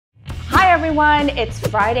Hi everyone, it's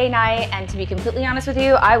Friday night, and to be completely honest with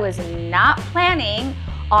you, I was not planning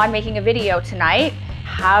on making a video tonight.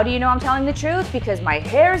 How do you know I'm telling the truth? Because my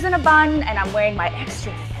hair's in a bun and I'm wearing my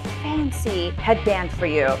extra fancy headband for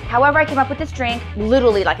you. However, I came up with this drink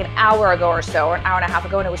literally like an hour ago or so, or an hour and a half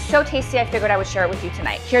ago, and it was so tasty I figured I would share it with you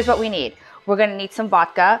tonight. Here's what we need. We're gonna need some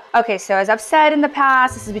vodka. Okay, so as I've said in the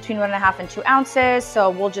past, this is between 1.5 and 2 ounces. So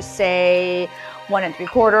we'll just say 1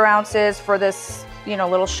 3/4 ounces for this,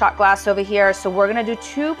 little shot glass over here. So we're gonna do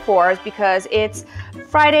 2 pours because it's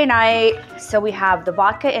Friday night. So we have the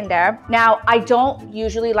vodka in there. Now, I don't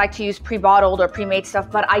usually like to use pre-bottled or pre-made stuff,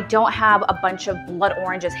 but I don't have a bunch of blood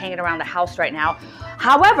oranges hanging around the house right now.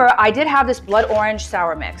 However, I did have this blood orange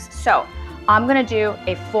sour mix. So I'm gonna do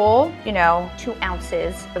a full, 2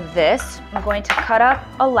 ounces of this. I'm going to cut up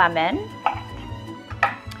a lemon.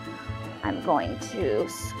 I'm going to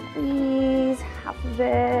squeeze half of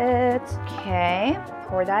it. Okay,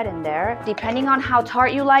 pour that in there. Depending on how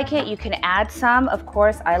tart you like it, you can add some. Of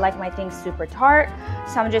course, I like my things super tart,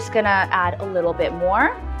 so I'm just gonna add a little bit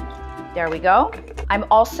more. There we go. I'm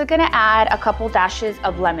also gonna add a couple dashes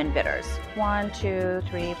of lemon bitters. 1, 2,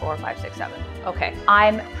 3, 4, 5, 6, 7. Okay,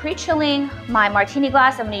 I'm pre-chilling my martini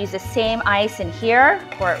glass. I'm gonna use the same ice in here.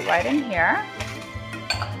 Pour it right in here.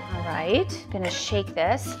 All right, gonna shake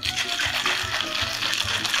this.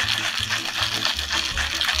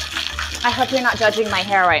 I hope you're not judging my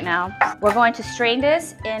hair right now. We're going to strain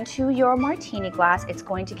this into your martini glass. It's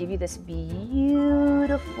going to give you this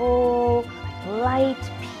beautiful, light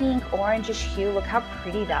pink, orangish hue. Look how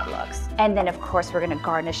pretty that looks. And then of course, we're gonna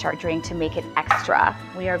garnish our drink to make it extra.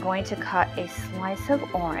 We are going to cut a slice of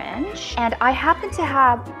orange. And I happen to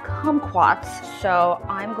have kumquats, so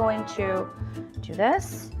I'm going to do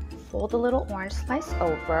this, fold a little orange slice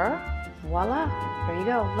over. Voila, there you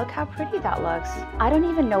go. Look how pretty that looks. I don't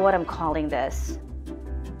even know what I'm calling this.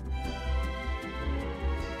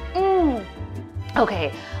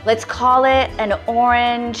 Okay, let's call it an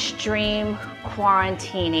orange dream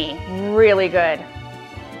quarantini. Really good.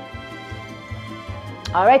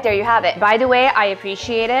 All right, there you have it. By the way, I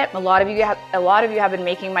appreciate it. A lot of you have been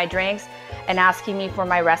making my drinks and asking me for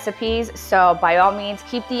my recipes. So by all means,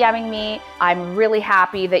 keep DMing me. I'm really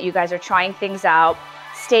happy that you guys are trying things out.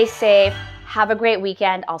 Stay safe. Have a great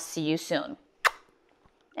weekend. I'll see you soon.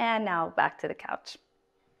 And now back to the couch.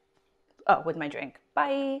 Oh, with my drink.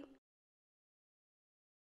 Bye.